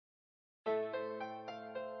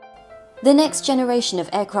The next generation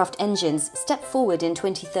of aircraft engines stepped forward in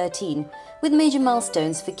 2013 with major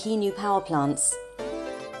milestones for key new power plants.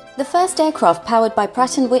 The first aircraft powered by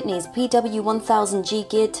Pratt & Whitney's PW1000G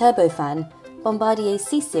geared turbofan, Bombardier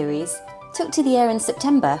C-Series, took to the air in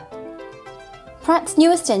September. Pratt's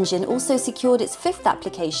newest engine also secured its fifth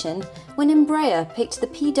application when Embraer picked the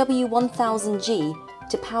PW1000G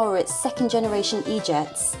to power its second-generation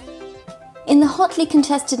E-jets. In the hotly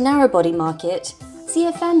contested narrowbody market,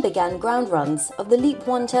 CFM began ground runs of the LEAP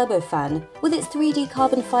 1 turbofan with its 3D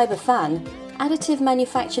carbon fibre fan, additive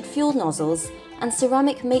manufactured fuel nozzles and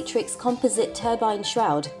ceramic matrix composite turbine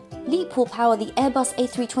shroud. LEAP will power the Airbus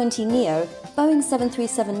A320neo, Boeing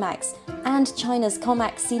 737 MAX and China's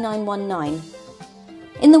Comac C919.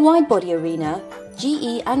 In the widebody arena,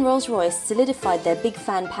 GE and Rolls-Royce solidified their big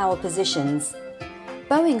fan power positions.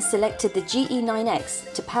 Boeing selected the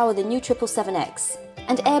GE9X to power the new 777X,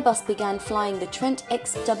 and Airbus began flying the Trent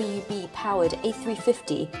XWB-powered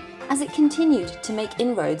A350 as it continued to make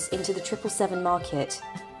inroads into the 777 market.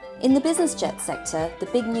 In the business jet sector, the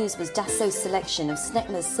big news was Dassault's selection of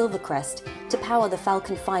Snecma's Silvercrest to power the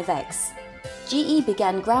Falcon 5X. GE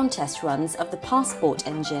began ground test runs of the Passport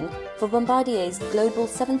engine for Bombardier's Global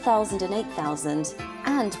 7000 and 8000,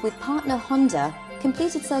 and with partner Honda,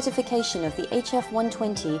 completed certification of the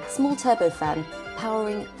HF120 small turbofan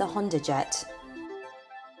powering the Honda jet.